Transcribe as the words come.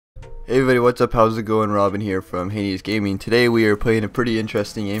Hey everybody, what's up? How's it going? Robin here from Haney's Gaming. Today we are playing a pretty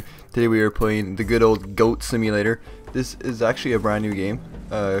interesting game. Today we are playing the good old Goat Simulator. This is actually a brand new game.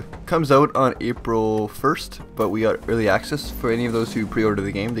 Comes out on April 1st, but we got early access for any of those who pre-order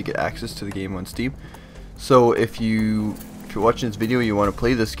the game. They get access to the game on Steam. So if you're watching this video and you want to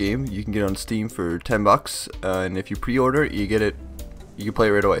play this game, you can get it on Steam for 10 bucks. And if you pre-order, you can play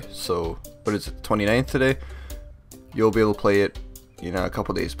it right away. So what is it? 29th today. You'll be able to play it in a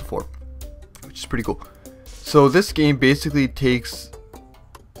couple days before, which is pretty cool. So this game basically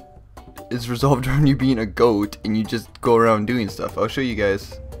is resolved around you being a goat and you just go around doing stuff. I'll show you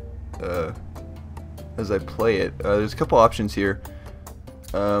guys as I play it. There's a couple options here.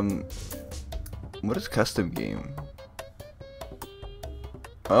 What is custom game?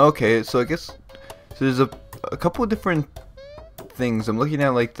 Okay, so I guess there's a couple of different things. I'm looking at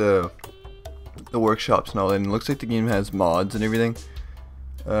like the workshops and all that, and it looks like the game has mods and everything.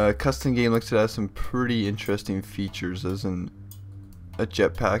 Custom game looks like it has some pretty interesting features, as in a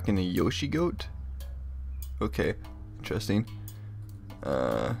jetpack and a Yoshi goat. Okay, interesting.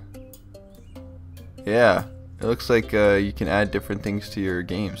 Yeah, it looks like you can add different things to your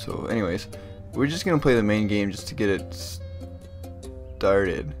game. So anyways, we're just gonna play the main game just to get it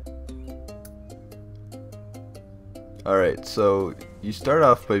started. Alright, so you start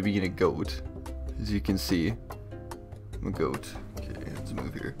off by being a goat, as you can see. I'm a goat. Okay, let's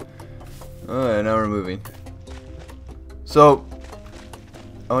move here. Alright, now we're moving. So,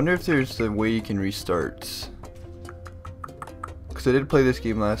 I wonder if there's a way you can restart. Because I did play this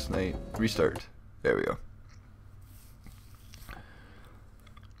game last night. Restart. There we go.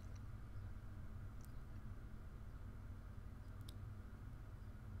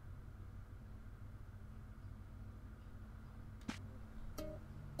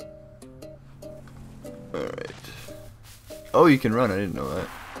 Alright. Oh, you can run. I didn't know that.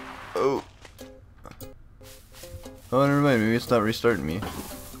 Oh. Oh, never mind. Maybe it's not restarting me.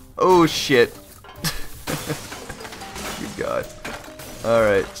 Oh, shit. Good God.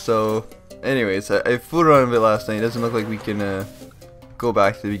 Alright, so anyways, I fooled around a bit last night. It doesn't look like we can go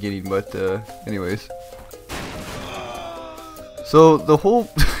back to the beginning, but anyways. So the whole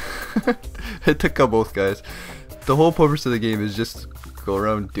it took out both guys. The whole purpose of the game is just go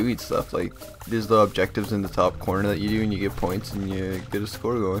around doing stuff. Like, there's the objectives in the top corner that you do, and you get points and you get a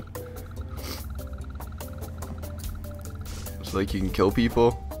score going. So like, you can kill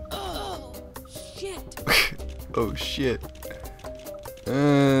people. Oh shit. Oh shit.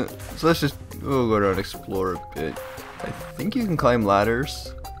 So let's just, we'll go around and explore a bit. I think you can climb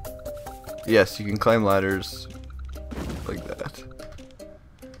ladders. Yes, you can climb ladders like that.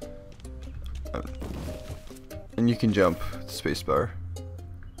 And you can jump, spacebar.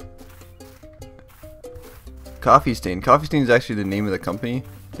 Coffee Stain. Coffee Stain is actually the name of the company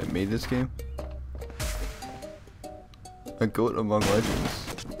that made this game. A goat among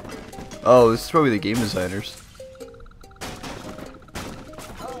legends. Oh, this is probably the game designers.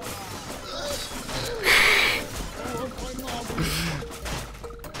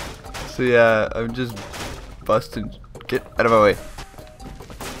 So yeah, I'm just busting. Get out of my way.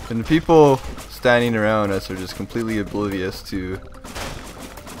 And the people standing around us are just completely oblivious to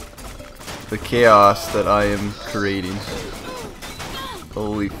the chaos that I am creating.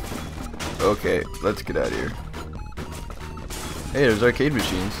 Holy. Okay, let's get out of here. Hey, there's arcade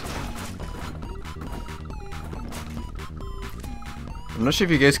machines. I'm not sure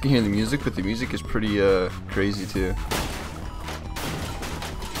if you guys can hear the music, but the music is pretty crazy too.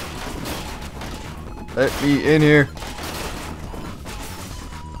 Let me in here.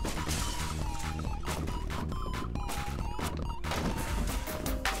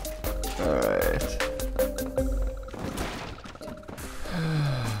 Alright.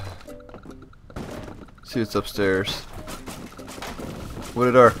 See what's upstairs. What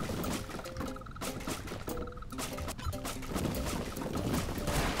a door.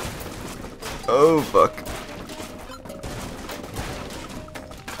 Oh fuck.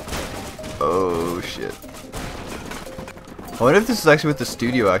 Oh shit. I wonder if this is actually what the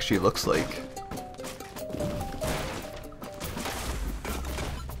studio actually looks like.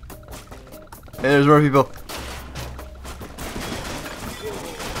 Hey, there's more people.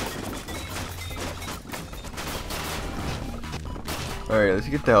 Alright, let's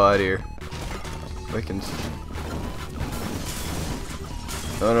get the hell out of here. I can.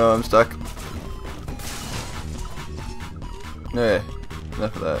 Oh no, I'm stuck. Hey,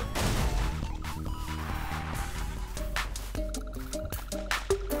 enough of that.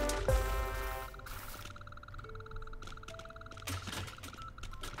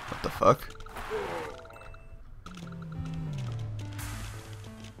 What the fuck?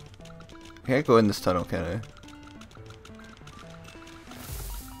 I can't go in this tunnel, can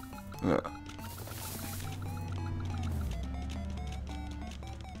I? No.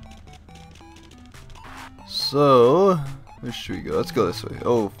 So, where should we go? Let's go this way.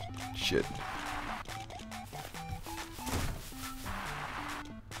 Oh, shit.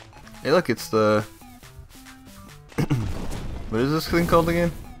 Hey, look, it's the... What is this thing called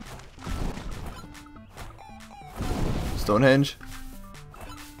again? Stonehenge?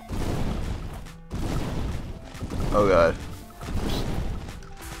 Oh god.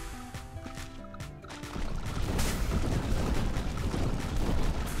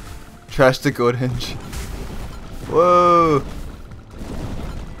 Trash the Goathenge. Whoa!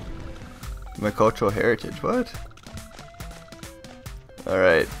 My cultural heritage, what?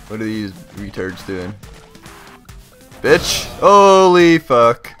 Alright, what are these retards doing? Bitch! Holy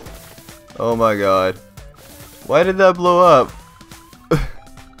fuck! Oh my god. Why did that blow up?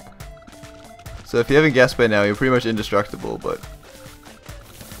 So if you haven't guessed by now, you're pretty much indestructible, but...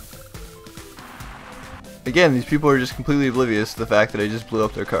 Again, these people are just completely oblivious to the fact that I just blew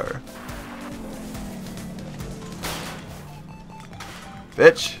up their car.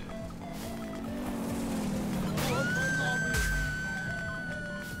 Bitch!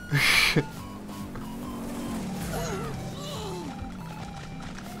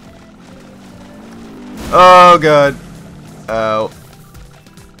 Oh god. Ow.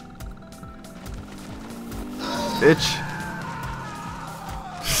 Bitch.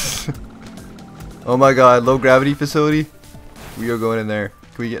 Oh my god, low gravity facility? We are going in there.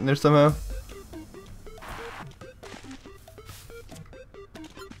 Can we get in there somehow?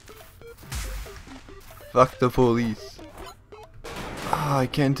 Fuck the police. Ah, I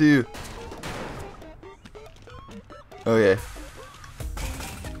can too. Okay.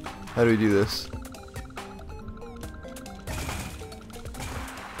 How do we do this?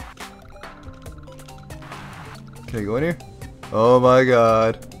 Can I go in here? Oh my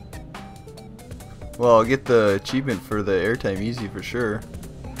god. Well, I'll get the achievement for the airtime easy for sure.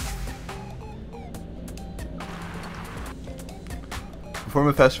 Perform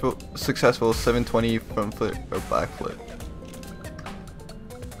a successful 720 front flip or backflip.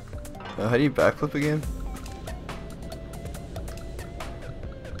 How do you backflip again?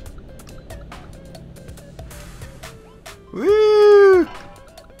 Woo!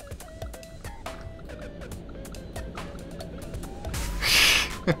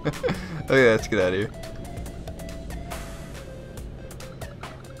 Okay, let's get out of here.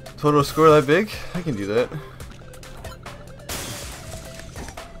 Total score that big? I can do that.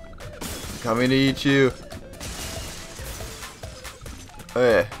 Coming to eat you.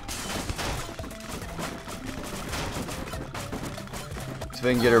 Okay. See if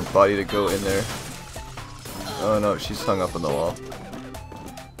I can get her body to go in there. Oh no, she's hung up on the wall.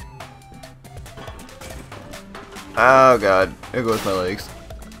 Oh god, there goes my legs.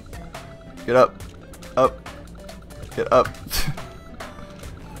 Get up. Up. Get up.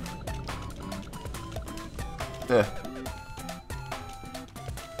 Yeah.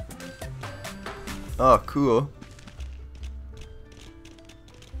 Oh, cool.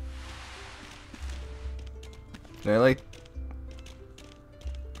 Can I like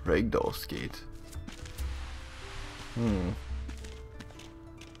ragdoll skate?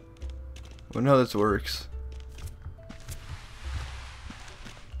 Wonder how this works.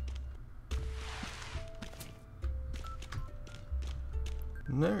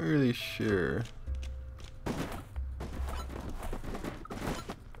 I'm not really sure.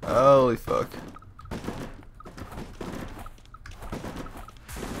 Holy fuck.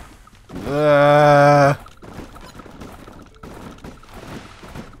 Ah,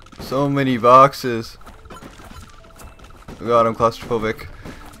 so many boxes. Oh god, I'm claustrophobic.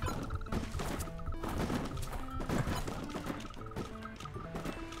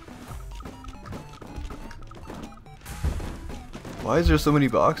 Why is there so many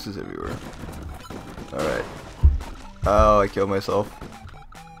boxes everywhere? Alright. Oh, I killed myself.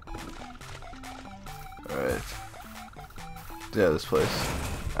 Alright. Yeah, this place.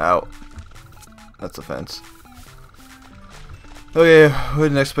 Ow. That's a fence. Okay, what's the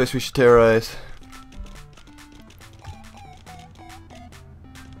next place we should terrorize?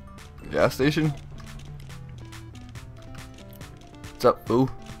 Gas station? What's up, boo?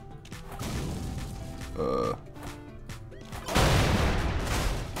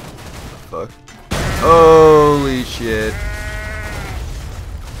 Fuck. Holy shit.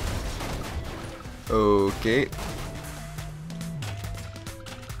 Okay.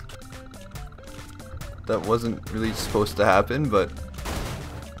 That wasn't really supposed to happen, but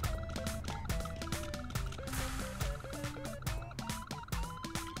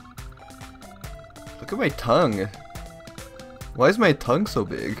Look at my tongue. Why is my tongue so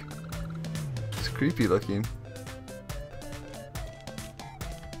big? It's creepy looking.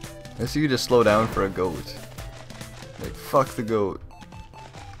 I guess you could just slow down for a goat. Like, fuck the goat.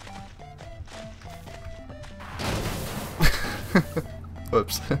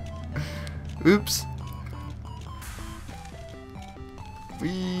 Whoops. Oops.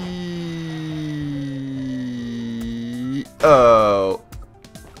 Oh.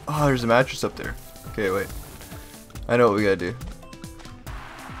 Oh, there's a mattress up there. Okay, wait. I know what we gotta do.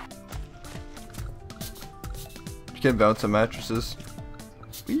 You can bounce on mattresses.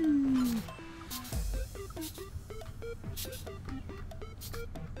 Whee.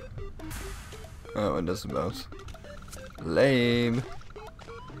 Oh, it doesn't bounce. Lame.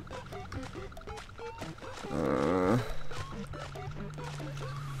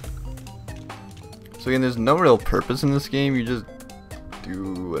 So again, there's no real purpose in this game. You just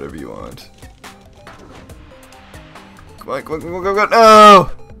do whatever you want. Come on, come on, come on, come on, no!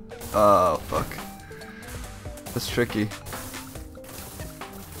 Oh, fuck. That's tricky.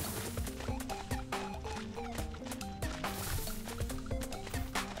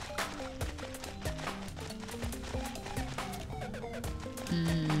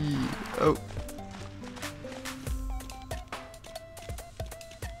 Oh.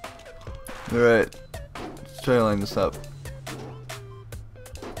 Alright. Let's try to line this up.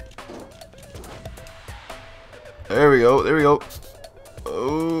 There we go, there we go.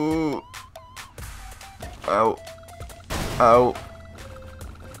 Oh. Ow. Ow.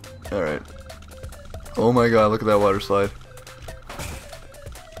 Alright. Oh my god, look at that water slide.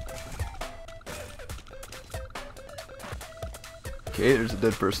 Okay, there's a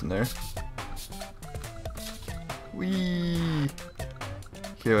dead person there. Whee!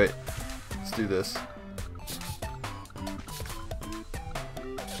 Okay, wait. Let's do this.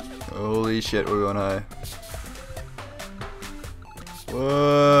 Holy shit, we're going high.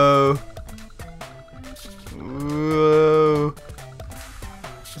 Whoa! Whoa!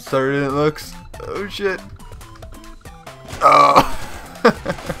 It's harder than it looks. Oh shit! Oh!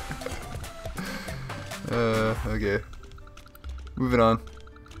 Okay. Moving on.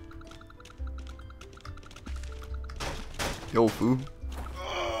 Yo, foo.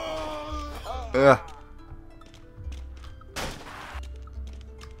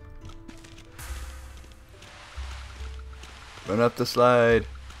 Run up the slide.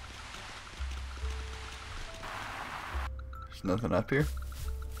 There's nothing up here.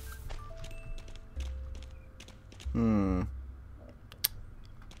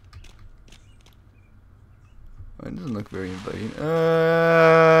 Oh, it doesn't look very inviting.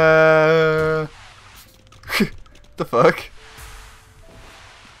 The fuck?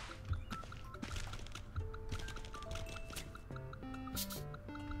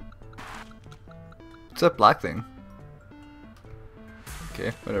 What's that black thing?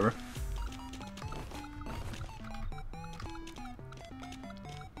 Okay, whatever.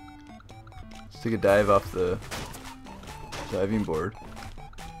 Let's take a dive off the diving board.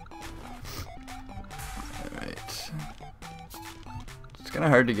 Alright. It's kinda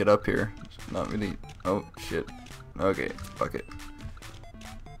hard to get up here. It's not really. Oh shit. Okay, fuck it.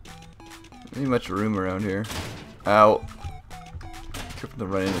 Not really much room around here. Ow. Careful to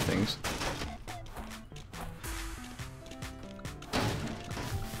run into things.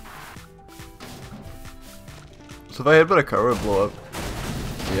 So if I headbutt a car, would it blow up?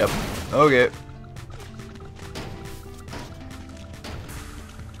 Yep. Okay.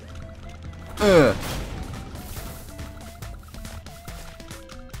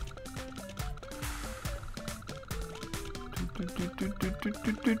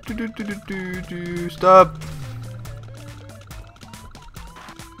 Stop.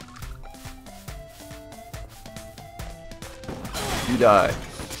 You die.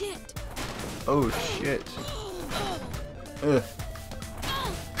 Shit. Oh shit.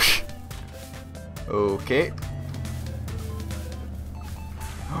 Okay.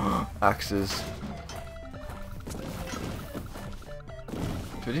 Axes.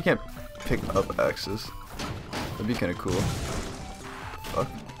 Dude, you can't pick up axes. That'd be kind of cool. Fuck.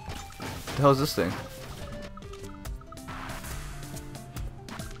 What the hell is this thing?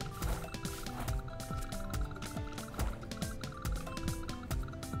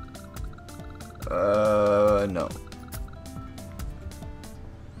 No.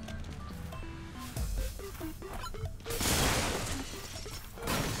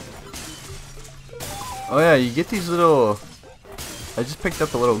 Oh yeah, you get these little. I just picked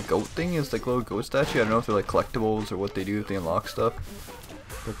up a little goat thing. It's like a little goat statue. I don't know if they're like collectibles or what they do if they unlock stuff.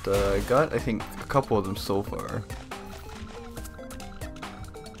 But I got, I think, a couple of them so far.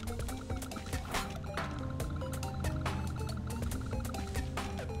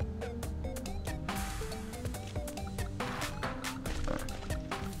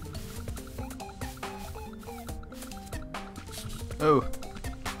 Oh.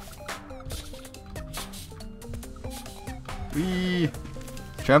 Whee!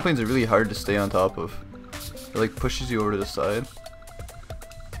 Trampolines are really hard to stay on top of. It like pushes you over to the side.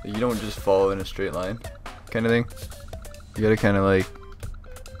 You don't just follow in a straight line, kind of thing. You gotta kind of like,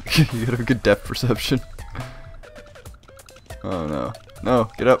 you gotta have good depth perception. Oh no. No,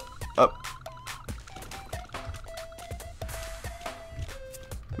 get up. Up.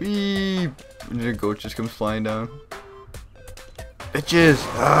 Whee! And a goat just comes flying down. Bitches!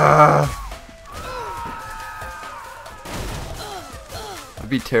 Ah! That'd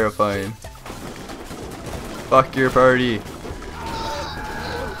be terrifying. Fuck your party.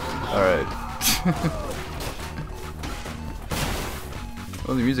 Alright.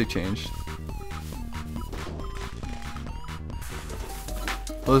 Oh, the music changed.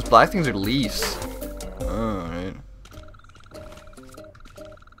 Oh, those black things are leaves. Oh, right.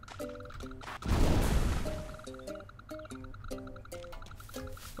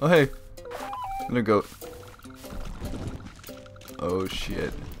 Oh, hey. Another goat. Oh,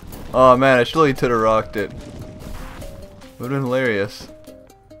 shit. Oh, man, I surely could have rocked it. Would've been hilarious.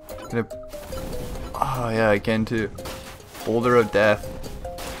 Oh, yeah, I can too. Boulder of death.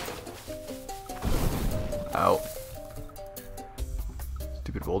 Ow.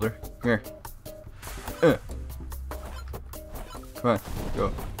 Stupid boulder. Come here. Come on,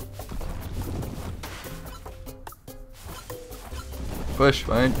 go. Push,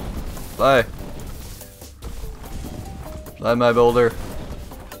 fine. Fly. Fly my boulder.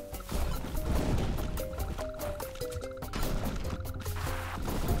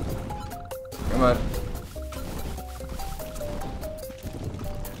 Come on.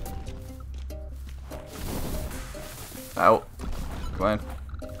 Ow. Come on.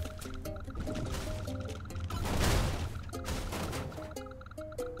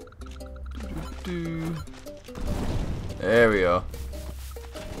 There we go.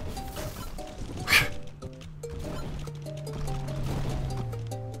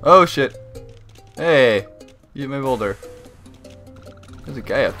 Oh shit. Hey, you hit my boulder. There's a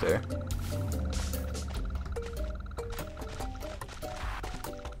guy up there.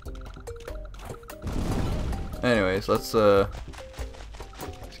 Anyways, let's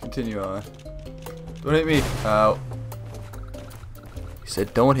continue on. Don't hit me. Ow. He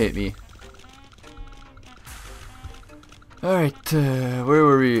said don't hit me. Alright, where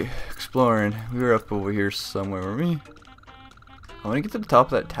were we exploring? We were up over here somewhere, were we? I want to get to the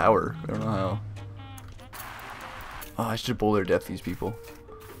top of that tower. I don't know how. Oh, I should boulder death these people.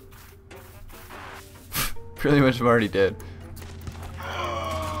 Pretty much I'm already dead.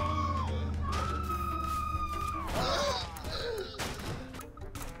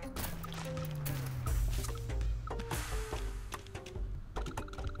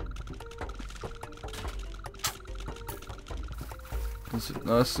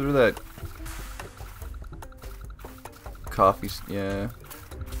 No, let's through that coffee. Yeah.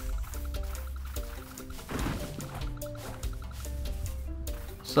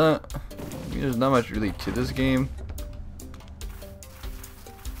 So, I mean, there's not much really to this game.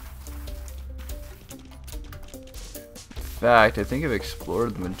 In fact, I think I've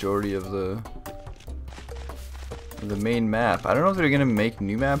explored the majority of the main map. I don't know if they're gonna make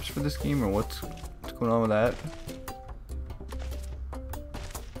new maps for this game or what's going on with that.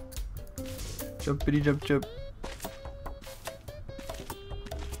 Jumpity jump jump.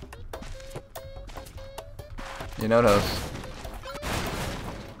 In outhouse.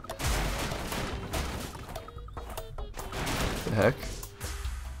 The heck?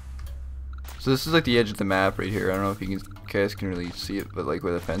 So this is like the edge of the map right here. I don't know if you guys can really see it, but like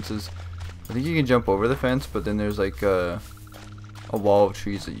where the fence is. I think you can jump over the fence, but then there's like a wall of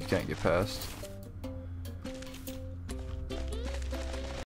trees that you can't get past.